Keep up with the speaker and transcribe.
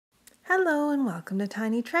Hello and welcome to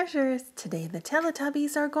Tiny Treasures. Today the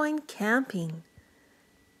Teletubbies are going camping.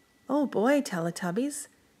 Oh boy, Teletubbies,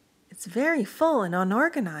 it's very full and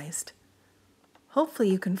unorganized. Hopefully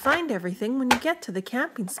you can find everything when you get to the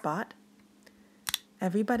camping spot.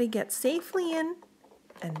 Everybody get safely in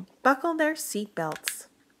and buckle their seat belts.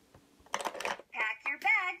 Pack your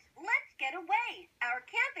bags, let's get away. Our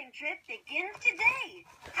camping trip begins today.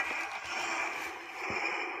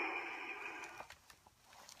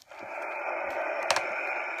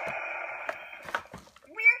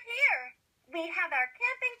 We're here. We have our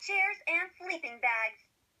camping chairs and sleeping bags.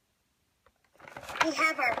 We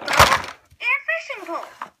have our boat and fishing pole.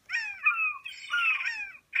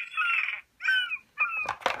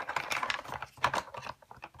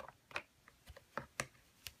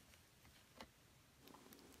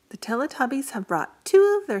 The Teletubbies have brought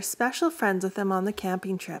two of their special friends with them on the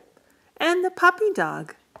camping trip, and the puppy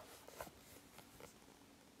dog.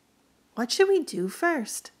 What should we do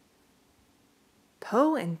first?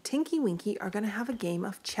 Po and Tinky Winky are going to have a game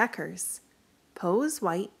of checkers. Po is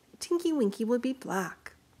white, Tinky Winky will be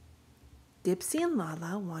black. Dipsy and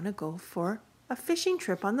Lala want to go for a fishing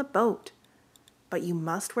trip on the boat, but you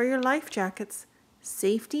must wear your life jackets.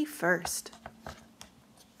 Safety first.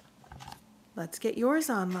 Let's get yours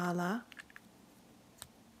on, Lala.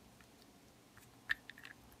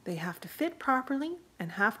 They have to fit properly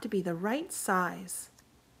and have to be the right size.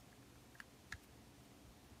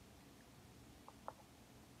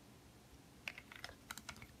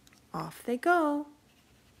 Off they go.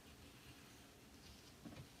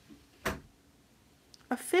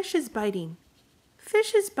 A fish is biting.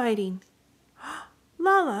 Fish is biting.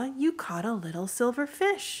 Lala, you caught a little silver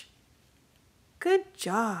fish. Good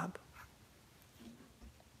job.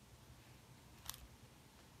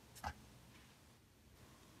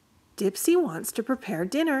 Dipsy wants to prepare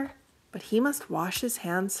dinner, but he must wash his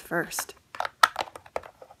hands first.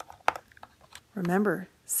 Remember,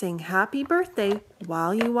 sing happy birthday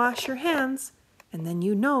while you wash your hands, and then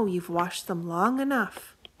you know you've washed them long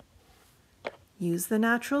enough. Use the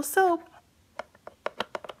natural soap.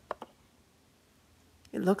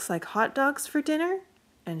 It looks like hot dogs for dinner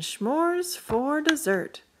and s'mores for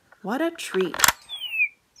dessert. What a treat.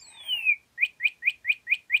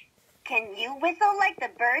 Can you whistle like the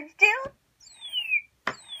birds do?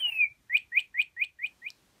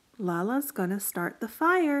 Lala's gonna start the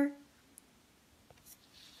fire.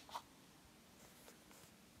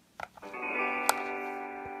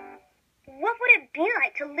 What would it be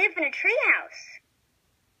like to live in a treehouse?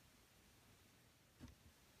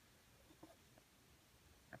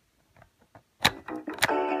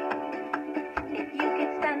 If you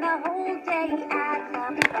could spend the whole day at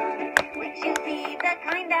some fun, would you be the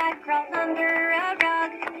kind that crawls under a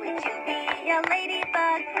rug? Would you be a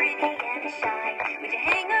ladybug, pretty and shy? Would you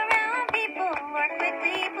hang around people or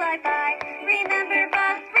quickly fly by? Remember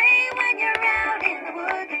bug spray when you're out in the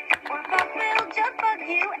woods, or bugs will just bug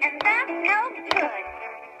you, and that's no good.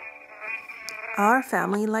 Our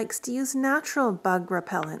family likes to use natural bug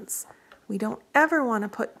repellents. We don't ever want to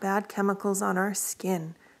put bad chemicals on our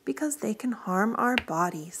skin because they can harm our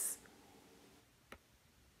bodies.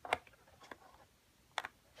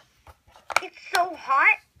 It's so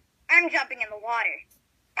hot, I'm jumping in the water.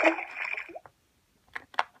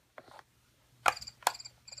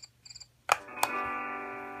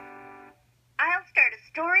 I'll start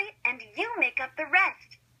a story and you make up the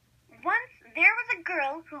rest. Once there was a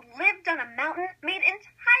girl who lived on a mountain made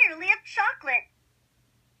entirely of chocolate.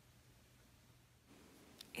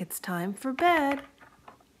 It's time for bed.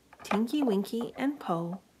 Tinky Winky and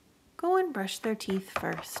Po go and brush their teeth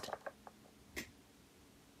first.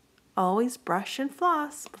 Always brush and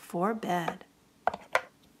floss before bed.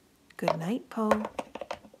 Good night, Po.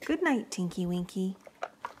 Good night, Tinky Winky.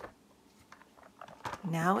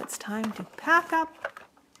 Now it's time to pack up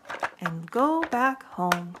and go back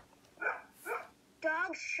home.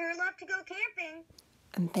 Dogs sure love to go camping.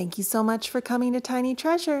 And thank you so much for coming to Tiny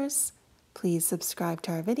Treasures. Please subscribe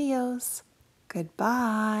to our videos.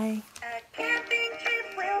 Goodbye.